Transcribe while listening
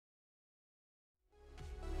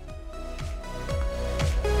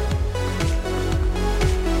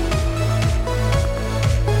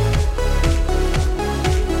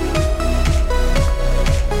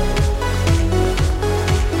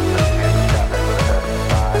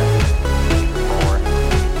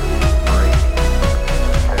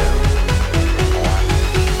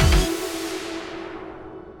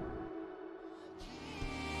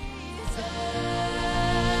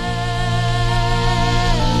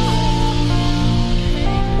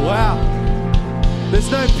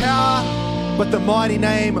but the mighty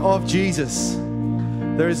name of Jesus.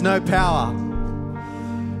 There is no power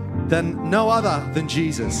than no other than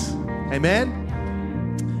Jesus.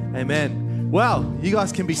 Amen? Amen. Well, you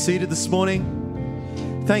guys can be seated this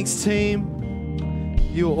morning. Thanks, team.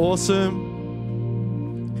 You were awesome.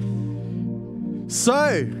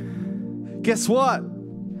 So, guess what?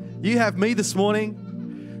 You have me this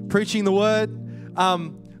morning preaching the word.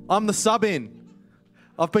 I'm the sub-in.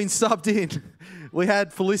 I've been subbed in. We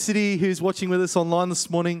had Felicity, who's watching with us online this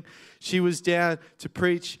morning. She was down to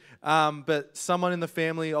preach, but someone in the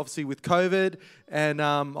family, obviously with COVID, and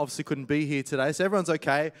obviously couldn't be here today. So everyone's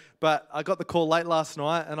okay. But I got the call late last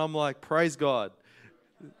night, and I'm like, praise God.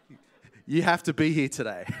 You have to be here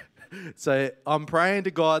today. So I'm praying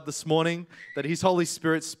to God this morning that His Holy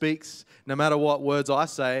Spirit speaks, no matter what words I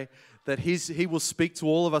say, that He will speak to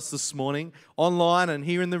all of us this morning, online and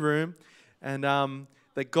here in the room, and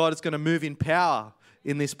that God is going to move in power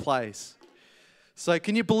in this place. So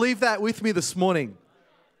can you believe that with me this morning?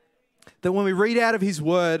 That when we read out of His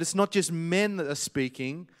Word, it's not just men that are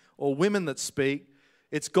speaking or women that speak,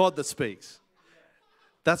 it's God that speaks.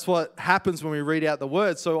 That's what happens when we read out the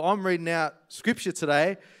Word. So I'm reading out Scripture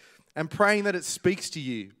today and praying that it speaks to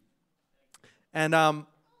you. And I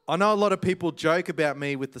know a lot of people joke about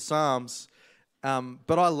me with the Psalms,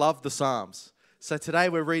 but I love the Psalms. So today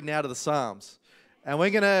we're reading out of the Psalms. And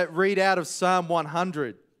we're going to read out of Psalm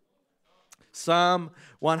 100. Psalm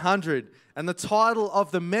 100. And the title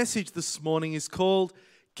of the message this morning is called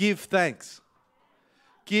Give Thanks.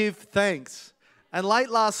 Give Thanks. And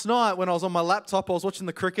late last night when I was on my laptop, I was watching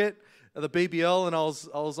the cricket, the BBL, and I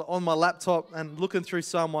was on my laptop and looking through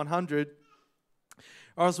Psalm 100.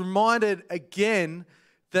 I was reminded again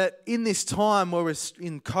that in this time where we're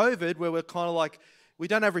in COVID, where we're kind of like, we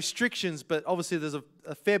don't have restrictions, but obviously there's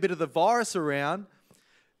a fair bit of the virus around,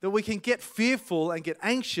 that we can get fearful and get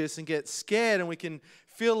anxious and get scared, and we can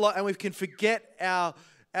feel like, and we can forget our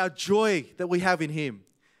joy that we have in Him.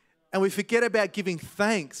 And we forget about giving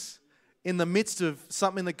thanks in the midst of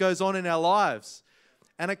something that goes on in our lives.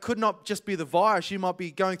 And it could not just be the virus. You might be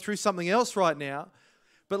going through something else right now,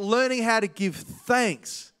 but learning how to give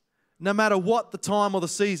thanks no matter what the time or the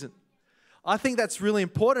season. I think that's really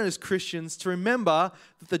important as Christians to remember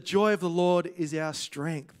that the joy of the Lord is our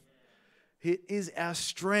strength. It is our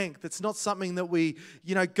strength. It's not something that we,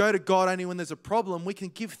 go to God only when there's a problem. We can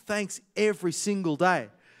give thanks every single day,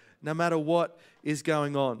 no matter what is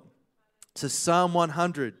going on. So Psalm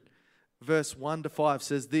 100, verse 1 to 5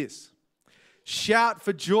 says this: Shout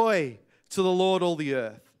for joy to the Lord, all the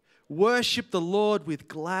earth. Worship the Lord with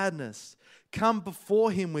gladness. Come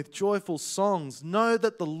before Him with joyful songs. Know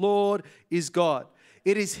that the Lord is God.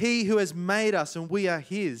 It is He who has made us, and we are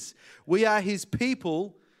His. We are His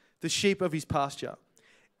people, the sheep of His pasture.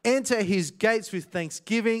 Enter His gates with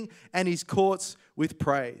thanksgiving and His courts with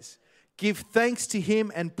praise. Give thanks to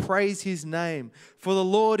Him and praise His name. For the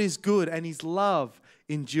Lord is good, and His love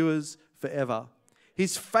endures forever.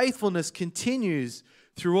 His faithfulness continues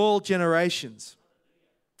through all generations.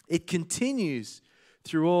 It continues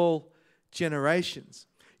through all generations.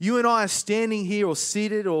 You and I are standing here or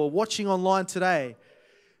seated or watching online today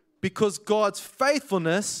because God's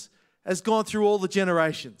faithfulness has gone through all the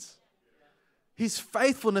generations. His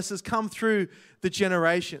faithfulness has come through the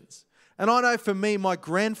generations. And I know for me, my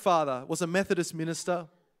grandfather was a Methodist minister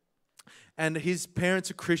and his parents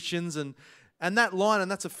are Christians, and that line, and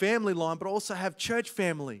that's a family line, but I also have church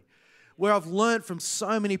family where I've learned from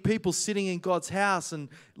so many people sitting in God's house and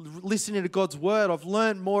listening to God's word. I've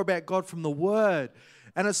learned more about God from the word.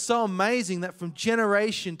 And it's so amazing that from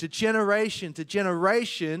generation to generation to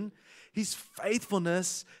generation, His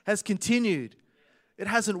faithfulness has continued. It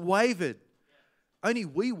hasn't wavered. Only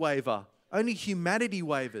we waver. Only humanity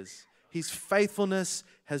wavers. His faithfulness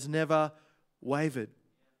has never wavered.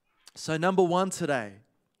 So number one today,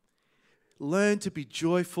 learn to be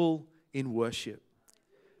joyful in worship.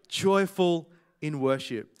 Joyful in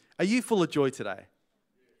worship. Are you full of joy today?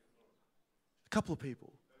 A couple of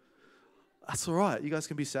people. That's all right. You guys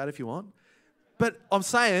can be sad if you want. But I'm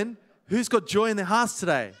saying, who's got joy in their hearts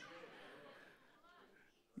today?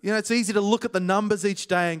 It's easy to look at the numbers each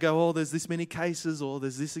day and go, oh, there's this many cases, or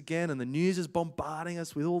there's this again, and the news is bombarding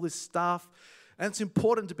us with all this stuff. And it's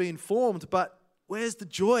important to be informed, but where's the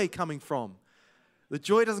joy coming from? The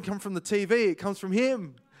joy doesn't come from the TV, it comes from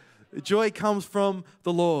Him. The joy comes from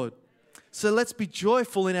the Lord. So let's be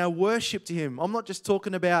joyful in our worship to Him. I'm not just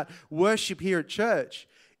talking about worship here at church,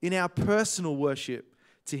 in our personal worship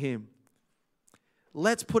to Him.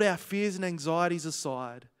 Let's put our fears and anxieties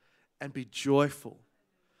aside and be joyful.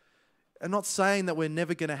 I'm not saying that we're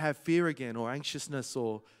never going to have fear again or anxiousness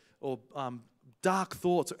or dark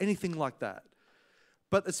thoughts or anything like that.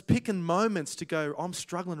 But it's picking moments to go, I'm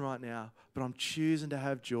struggling right now, but I'm choosing to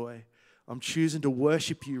have joy. I'm choosing to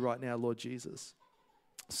worship you right now, Lord Jesus.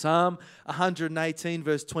 Psalm 118,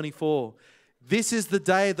 verse 24. This is the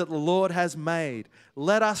day that the Lord has made.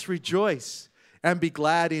 Let us rejoice and be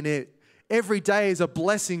glad in it. Every day is a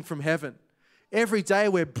blessing from heaven. Every day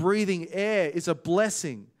we're breathing air is a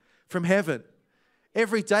blessing from heaven.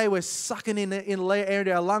 Every day we're sucking in air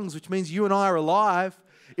into our lungs, which means you and I are alive,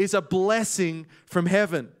 is a blessing from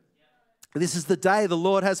heaven. This is the day the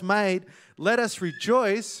Lord has made. Let us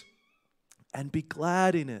rejoice and be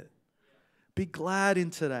glad in it. Be glad in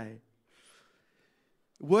today.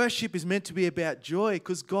 Worship is meant to be about joy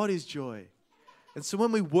because God is joy. And so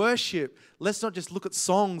when we worship, let's not just look at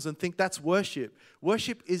songs and think that's worship.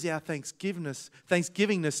 Worship is our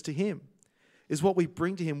thanksgivingness to Him, is what we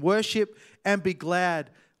bring to Him. Worship and be glad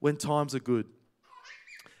when times are good.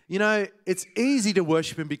 You know, it's easy to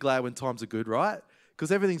worship and be glad when times are good, right?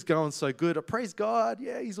 Because everything's going so good. I praise God.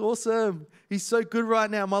 Yeah, He's awesome. He's so good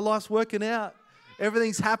right now. My life's working out.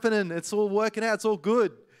 Everything's happening. It's all working out. It's all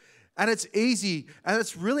good. And it's easy, and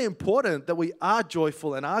it's really important that we are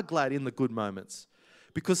joyful and are glad in the good moments.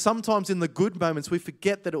 Because sometimes in the good moments, we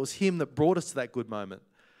forget that it was Him that brought us to that good moment.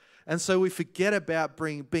 And so we forget about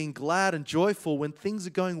being glad and joyful when things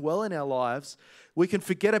are going well in our lives. We can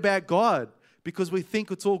forget about God because we think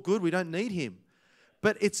it's all good. We don't need Him.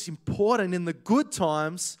 But it's important in the good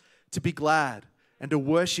times to be glad and to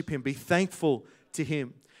worship Him, be thankful to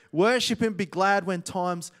Him. Worship Him, be glad when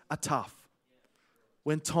times are tough.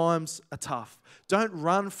 When times are tough. Don't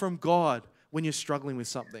run from God when you're struggling with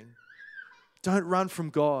something. Don't run from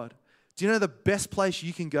God. Do you know the best place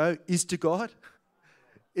you can go is to God?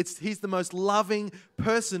 He's the most loving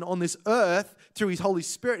person on this earth through His Holy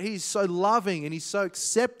Spirit. He's so loving and He's so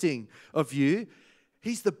accepting of you.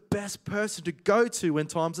 He's the best person to go to when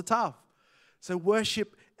times are tough. So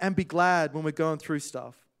worship and be glad when we're going through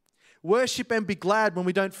stuff. Worship and be glad when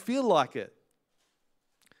we don't feel like it.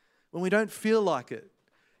 When we don't feel like it.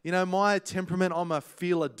 You know, my temperament, I'm a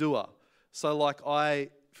feeler-doer. So like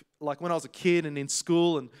when I was a kid and in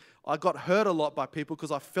school, and I got hurt a lot by people because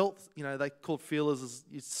I felt, you know, they call feelers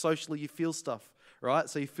as socially you feel stuff, right?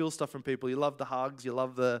 So you feel stuff from people. You love the hugs, you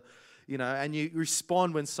love the, you know, and you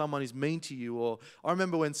respond when someone is mean to you. Or I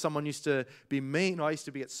remember when someone used to be mean, I used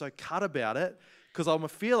to get so cut about it because I'm a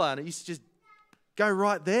feeler and it used to just go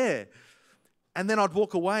right there. And then I'd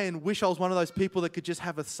walk away and wish I was one of those people that could just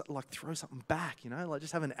have throw something back, you know, like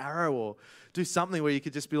just have an arrow or do something where you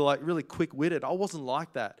could just be like really quick-witted. I wasn't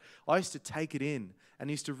like that. I used to take it in and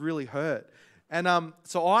it used to really hurt. And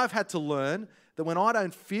so I've had to learn that when I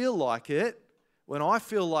don't feel like it, when I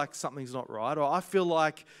feel like something's not right, or I feel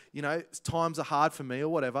like, you know, times are hard for me or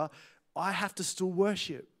whatever, I have to still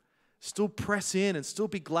worship, still press in and still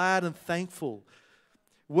be glad and thankful.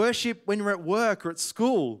 Worship when you're at work or at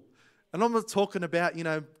school. And I'm not talking about, you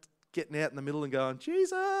know, getting out in the middle and going,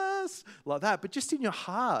 Jesus, like that. But just in your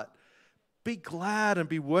heart, be glad and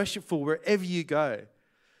be worshipful wherever you go.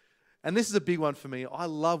 And this is a big one for me. I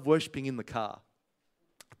love worshiping in the car.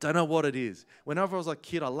 I don't know what it is. Whenever I was a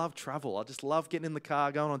kid, I loved travel. I just love getting in the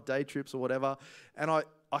car, going on day trips or whatever. And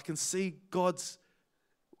I can see God's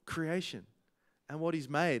creation and what He's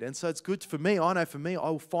made. And so it's good for me. I know for me, I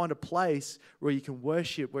will find a place where you can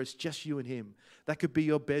worship, where it's just you and Him. That could be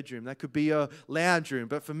your bedroom. That could be your lounge room.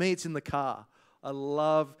 But for me, it's in the car. I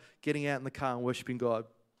love getting out in the car and worshiping God.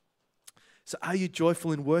 So are you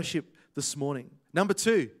joyful in worship this morning? Number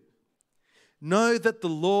 2, know that the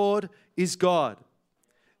Lord is God.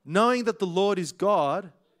 Knowing that the Lord is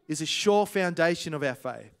God is a sure foundation of our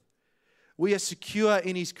faith. We are secure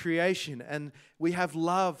in His creation and we have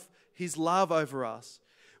love, His love over us.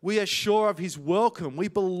 We are sure of His welcome. We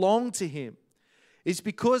belong to Him. It's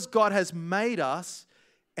because God has made us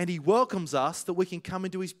and He welcomes us that we can come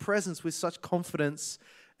into His presence with such confidence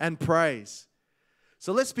and praise.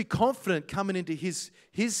 So let's be confident coming into His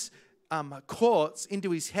courts, into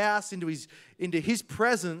His house, into His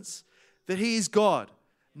presence, that He is God.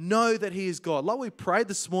 Know that He is God. Like we prayed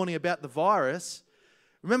this morning about the virus.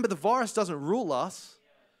 Remember, the virus doesn't rule us.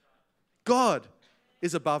 God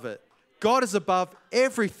is above it. God is above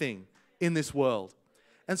everything in this world.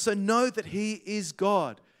 And so know that He is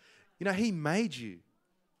God. You know, He made you.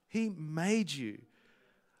 He made you.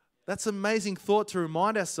 That's an amazing thought to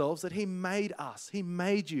remind ourselves that He made us. He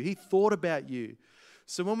made you. He thought about you.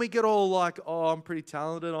 So when we get all like, oh, I'm pretty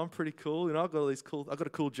talented, I'm pretty cool, you know, I've got a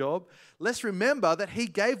cool job. Let's remember that He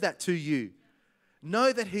gave that to you.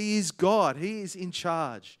 Know that He is God. He is in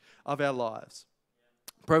charge of our lives.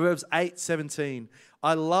 Proverbs 8:17.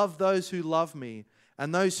 I love those who love me,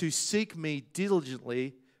 And those who seek me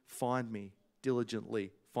diligently find me.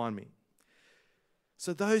 Diligently find me.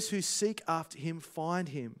 So those who seek after him find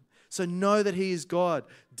him. So know that he is God.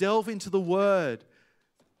 Delve into the word.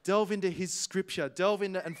 Delve into his scripture. Delve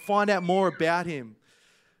into and find out more about him.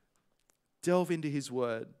 Delve into his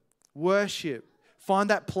word. Worship. Find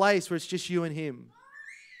that place where it's just you and him.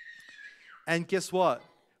 And guess what?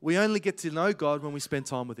 We only get to know God when we spend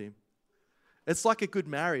time with him. It's like a good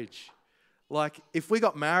marriage. Like if we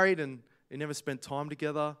got married and we never spent time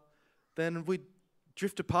together, then we'd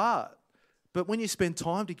drift apart. But when you spend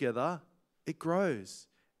time together, it grows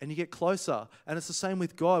and you get closer. And it's the same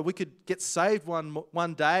with God. We could get saved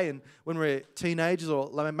one day, and when we're teenagers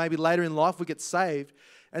or maybe later in life, we get saved.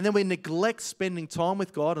 And then we neglect spending time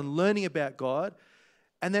with God and learning about God.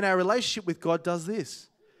 And then our relationship with God does this.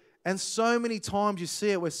 And so many times you see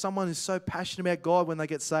it where someone is so passionate about God when they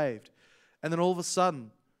get saved. And then all of a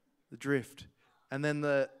sudden, the drift. And then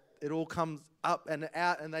it all comes up and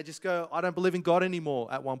out and they just go, I don't believe in God anymore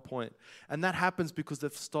at one point. And that happens because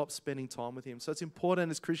they've stopped spending time with him. So it's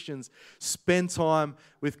important as Christians, spend time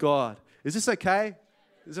with God. Is this okay?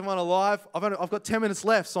 Is everyone alive? I've got 10 minutes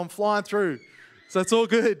left, so I'm flying through. So it's all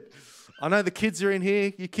good. I know the kids are in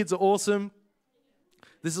here. You kids are awesome.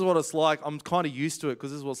 This is what it's like. I'm kind of used to it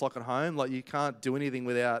because this is what it's like at home. Like you can't do anything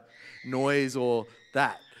without noise or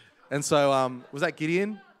that. And so, was that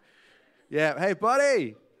Gideon? Yeah. Hey,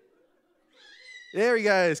 buddy. There he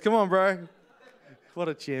goes. Come on, bro. What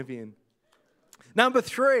a champion. Number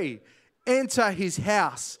 3, enter his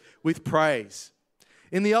house with praise.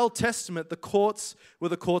 In the Old Testament, the courts were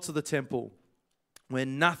the courts of the temple, where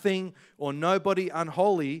nothing or nobody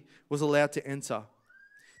unholy was allowed to enter.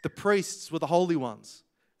 The priests were the holy ones,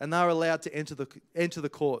 and they were allowed to enter the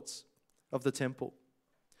courts of the temple.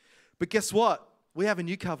 But guess what? We have a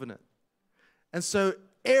new covenant. And so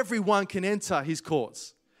everyone can enter his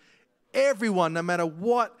courts. Everyone, no matter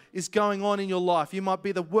what is going on in your life. You might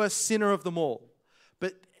be the worst sinner of them all.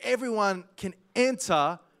 But everyone can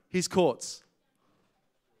enter his courts.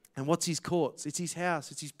 And what's his courts? It's his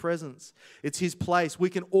house. It's his presence. It's his place. We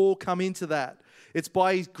can all come into that. It's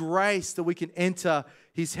by his grace that we can enter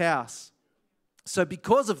his house. So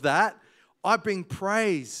because of that, I bring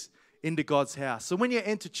praise into God's house. So when you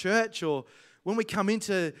enter church or when we come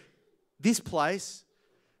into this place,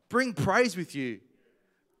 bring praise with you.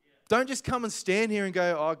 Don't just come and stand here and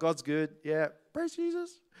go, oh, God's good. Yeah, praise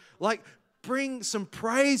Jesus. Like, bring some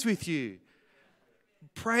praise with you.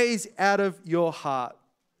 Praise out of your heart.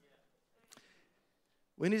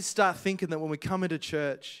 We need to start thinking that when we come into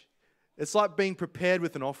church, it's like being prepared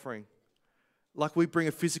with an offering. Like we bring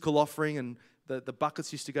a physical offering and the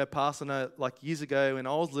buckets used to go past. I know like years ago when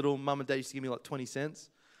I was little, Mum and Dad used to give me like 20 cents.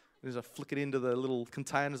 And I flick it into the little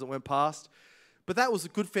containers that went past. But that was a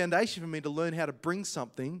good foundation for me to learn how to bring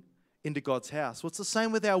something into God's house. Well, it's the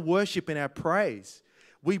same with our worship and our praise.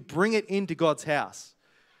 We bring it into God's house.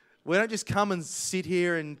 We don't just come and sit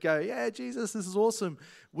here and go, yeah, Jesus, this is awesome.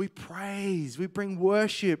 We praise. We bring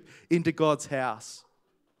worship into God's house.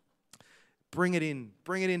 Bring it in.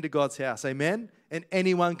 Bring it into God's house. Amen? And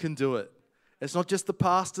anyone can do it. It's not just the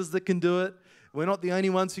pastors that can do it. We're not the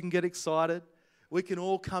only ones who can get excited. We can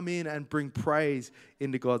all come in and bring praise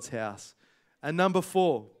into God's house. And number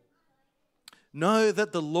 4, know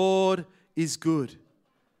that the Lord is good.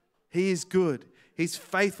 He is good. His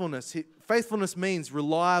faithfulness. Faithfulness means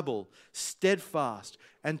reliable, steadfast,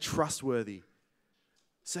 and trustworthy.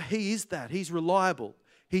 So he is that. He's reliable.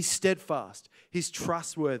 He's steadfast. He's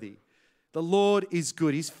trustworthy. The Lord is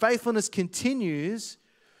good. His faithfulness continues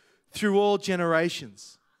through all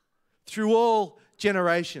generations. Through all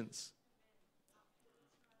generations.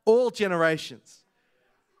 All generations.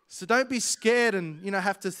 So don't be scared and,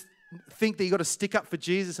 have to think that you've got to stick up for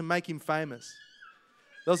Jesus and make him famous.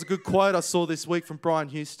 That was a good quote I saw this week from Brian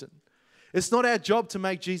Houston. It's not our job to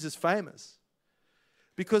make Jesus famous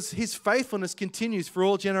because his faithfulness continues for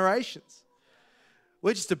all generations.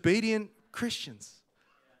 We're just obedient Christians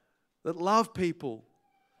that love people,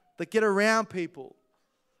 that get around people,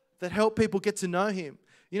 that help people get to know him.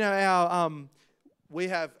 We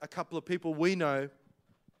have a couple of people we know,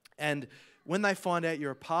 and when they find out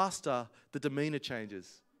you're a pastor, the demeanor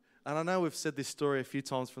changes. And I know we've said this story a few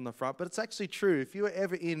times from the front, but it's actually true. If you were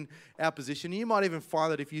ever in our position, you might even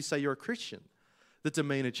find that if you say you're a Christian, the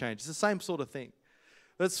demeanor changes. It's the same sort of thing.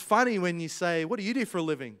 But it's funny when you say, what do you do for a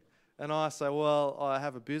living? And I say, well, I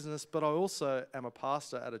have a business, but I also am a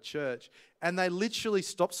pastor at a church. And they literally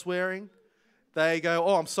stop swearing. They go,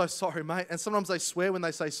 oh, I'm so sorry, mate. And sometimes they swear when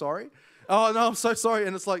they say sorry. Oh, no, I'm so sorry.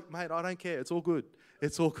 And it's like, mate, I don't care. It's all good.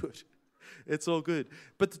 It's all good. It's all good.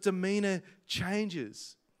 But the demeanor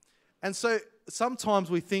changes. And so sometimes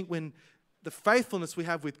we think when the faithfulness we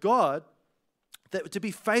have with God, that to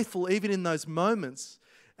be faithful even in those moments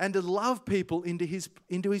and to love people into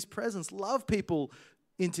his presence, love people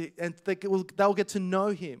and they'll get to know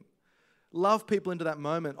him. Love people into that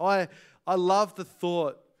moment. I love the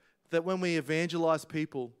thought that when we evangelize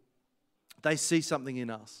people, they see something in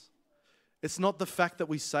us. It's not the fact that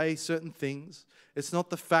we say certain things. It's not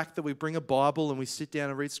the fact that we bring a Bible and we sit down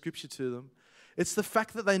and read scripture to them. It's the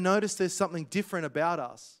fact that they notice there's something different about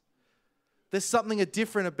us. There's something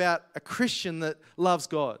different about a Christian that loves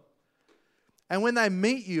God. And when they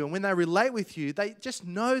meet you and when they relate with you, they just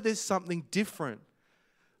know there's something different.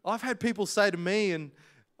 I've had people say to me,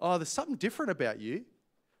 there's something different about you.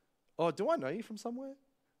 Oh, do I know you from somewhere?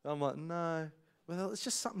 And I'm like, no. Well, it's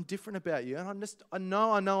just something different about you. And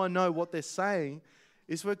I know what they're saying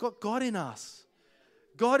is we've got God in us.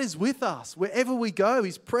 God is with us. Wherever we go,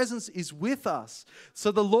 his presence is with us.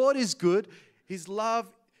 So the Lord is good. His love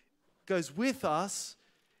goes with us.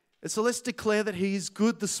 And so let's declare that he is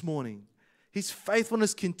good this morning. His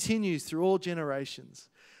faithfulness continues through all generations.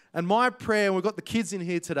 And my prayer, and we've got the kids in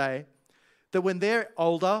here today, that when they're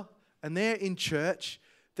older and they're in church,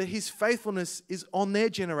 that his faithfulness is on their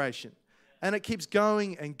generation. And it keeps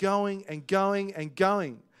going and going and going and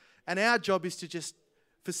going. And our job is to just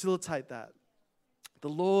facilitate that. The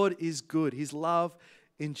Lord is good. His love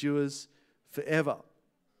endures forever.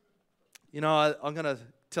 You know, I'm going to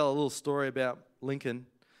tell a little story about Lincoln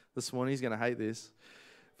this morning. He's going to hate this.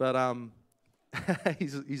 But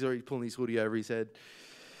he's already pulling his hoodie over his head.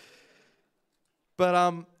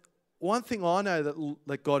 But one thing I know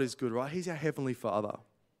that God is good, right? He's our Heavenly Father.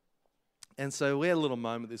 And so we had a little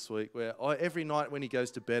moment this week where every night when he goes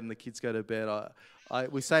to bed and the kids go to bed,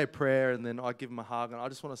 we say a prayer and then I give them a hug and I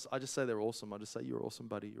just say they're awesome. I just say, you're awesome,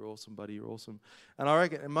 buddy. You're awesome, buddy. You're awesome. And I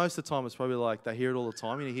reckon most of the time it's probably like they hear it all the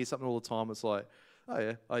time. You hear something all the time. It's like,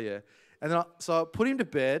 oh yeah. And then so I put him to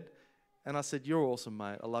bed and I said, you're awesome,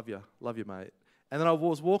 mate. I love you, mate. And then I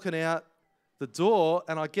was walking out the door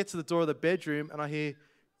and I get to the door of the bedroom and I hear,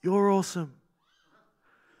 you're awesome.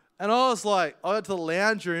 And I was like, I went to the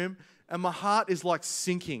lounge room and my heart is like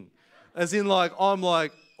sinking. As in like, I'm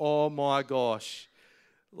like, oh my gosh.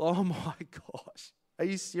 Oh my gosh. Are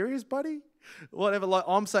you serious, buddy? Whatever, like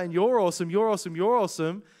I'm saying, you're awesome, you're awesome, you're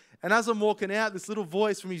awesome. And as I'm walking out, this little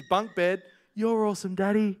voice from his bunk bed, you're awesome,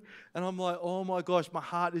 Daddy. And I'm like, oh my gosh, my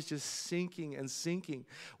heart is just sinking and sinking.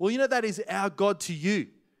 Well, you know, that is our God to you.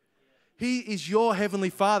 He is your Heavenly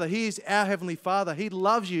Father. He is our Heavenly Father. He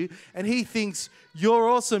loves you and he thinks you're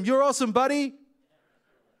awesome. You're awesome, buddy.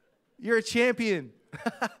 You're a champion.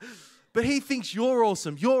 But he thinks you're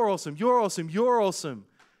awesome. You're awesome. You're awesome. You're awesome.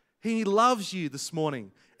 He loves you this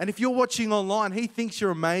morning. And if you're watching online, he thinks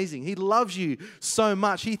you're amazing. He loves you so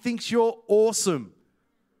much. He thinks you're awesome.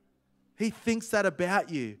 He thinks that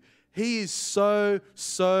about you. He is so,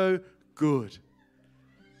 so good.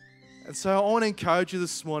 And so I want to encourage you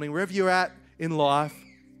this morning, wherever you're at in life.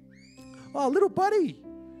 Oh, little buddy.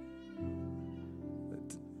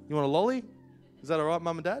 You want a lolly? Is that all right,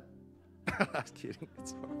 Mum and Dad? I'm kidding.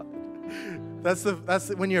 It's all right. That's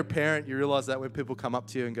when you're a parent, you realize that when people come up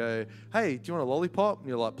to you and go, hey, do you want a lollipop? And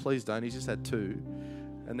you're like, please don't. He's just had 2.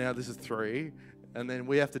 And now this is 3. And then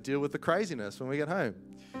we have to deal with the craziness when we get home.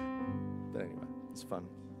 But anyway, it's fun.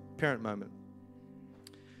 Parent moment.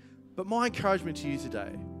 But my encouragement to you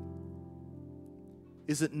today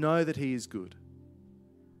is that know that he is good.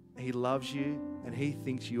 He loves you and he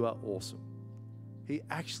thinks you are awesome. He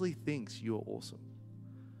actually thinks you're awesome.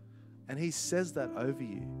 And he says that over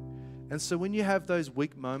you. And so when you have those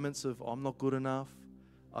weak moments of, I'm not good enough,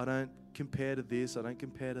 I don't compare to this, I don't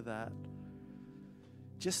compare to that,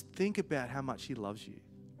 just think about how much he loves you.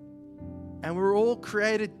 And we're all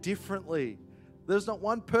created differently. There's not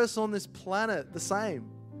one person on this planet the same.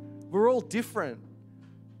 We're all different.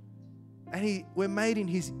 And we're made in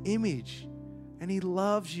his image. And he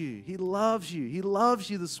loves you. He loves you. He loves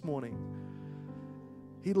you this morning.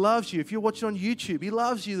 He loves you. If you're watching on YouTube, he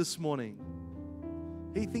loves you this morning.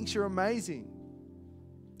 He thinks you're amazing.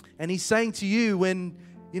 And he's saying to you when,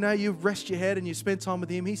 you rest your head and you spend time with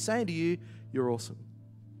him, he's saying to you, you're awesome.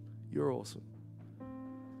 You're awesome.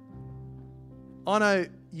 I know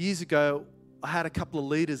years ago, I had a couple of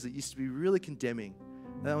leaders that used to be really condemning.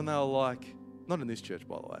 And they were like, not in this church,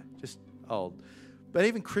 by the way, just old. But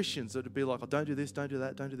even Christians that would be like, oh, don't do this, don't do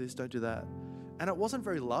that, don't do this, don't do that. And it wasn't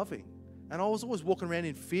very loving. And I was always walking around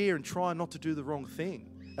in fear and trying not to do the wrong thing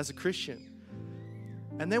as a Christian.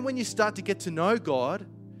 And then when you start to get to know God,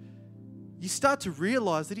 you start to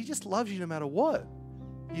realize that he just loves you no matter what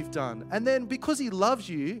you've done. And then because he loves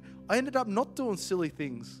you, I ended up not doing silly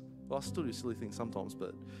things. Well, I still do silly things sometimes,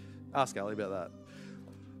 but, Ask Ali about that.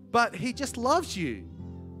 But he just loves you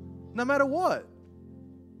no matter what.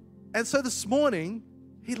 And so this morning,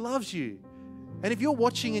 he loves you. And if you're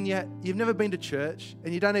watching and yet you've never been to church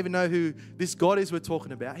and you don't even know who this God is we're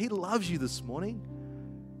talking about, he loves you this morning.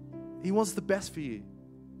 He wants the best for you.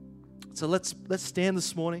 So let's stand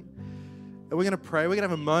this morning and we're going to pray. We're going to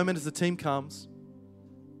have a moment as the team comes.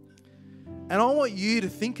 And I want you to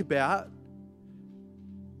think about,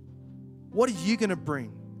 what are you going to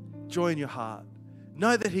bring joy in your heart?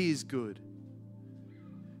 Know that he is good.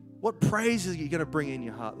 What praise are you going to bring in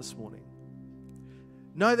your heart this morning?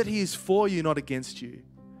 Know that he is for you, not against you.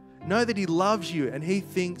 Know that he loves you and he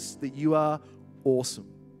thinks that you are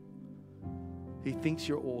awesome. He thinks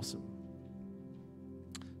you're awesome.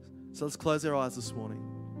 So let's close our eyes this morning.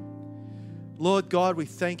 Lord God, we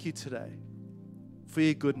thank you today for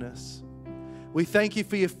your goodness. We thank you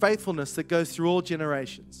for your faithfulness that goes through all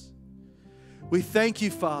generations. We thank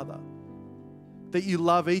you, Father, that you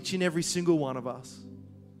love each and every single one of us.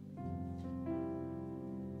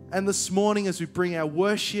 And this morning, as we bring our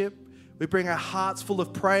worship, we bring our hearts full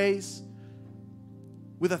of praise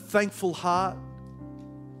with a thankful heart.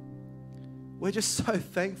 We're just so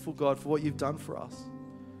thankful, God, for what you've done for us.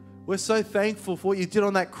 We're so thankful for what you did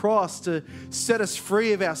on that cross to set us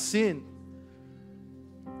free of our sin.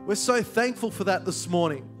 We're so thankful for that this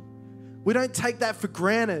morning. We don't take that for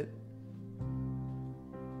granted.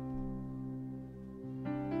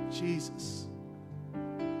 Jesus.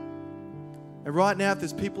 And right now, if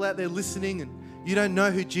there's people out there listening and you don't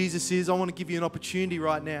know who Jesus is, I want to give you an opportunity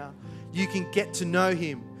right now. You can get to know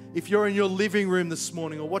him. If you're in your living room this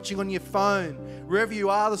morning or watching on your phone, wherever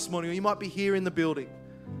you are this morning, or you might be here in the building.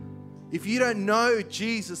 If you don't know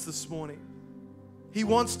Jesus this morning, he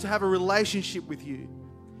wants to have a relationship with you.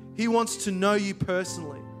 He wants to know you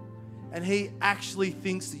personally. And he actually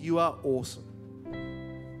thinks that you are awesome.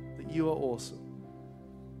 That you are awesome.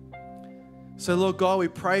 So, Lord God, we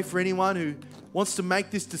pray for anyone who wants to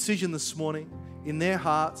make this decision this morning in their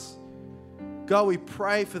hearts. God, we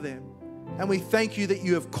pray for them. And we thank you that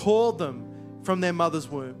you have called them from their mother's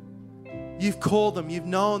womb. You've called them. You've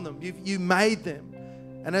known them. You've made them.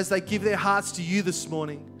 And as they give their hearts to you this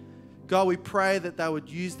morning, God, we pray that they would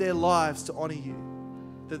use their lives to honor you.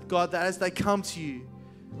 That, God, that as they come to you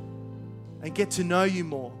and get to know you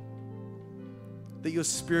more, that your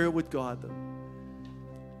Spirit would guide them.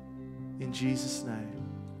 In Jesus' name.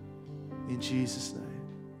 In Jesus'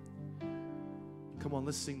 name. Come on,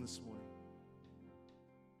 let's sing this morning.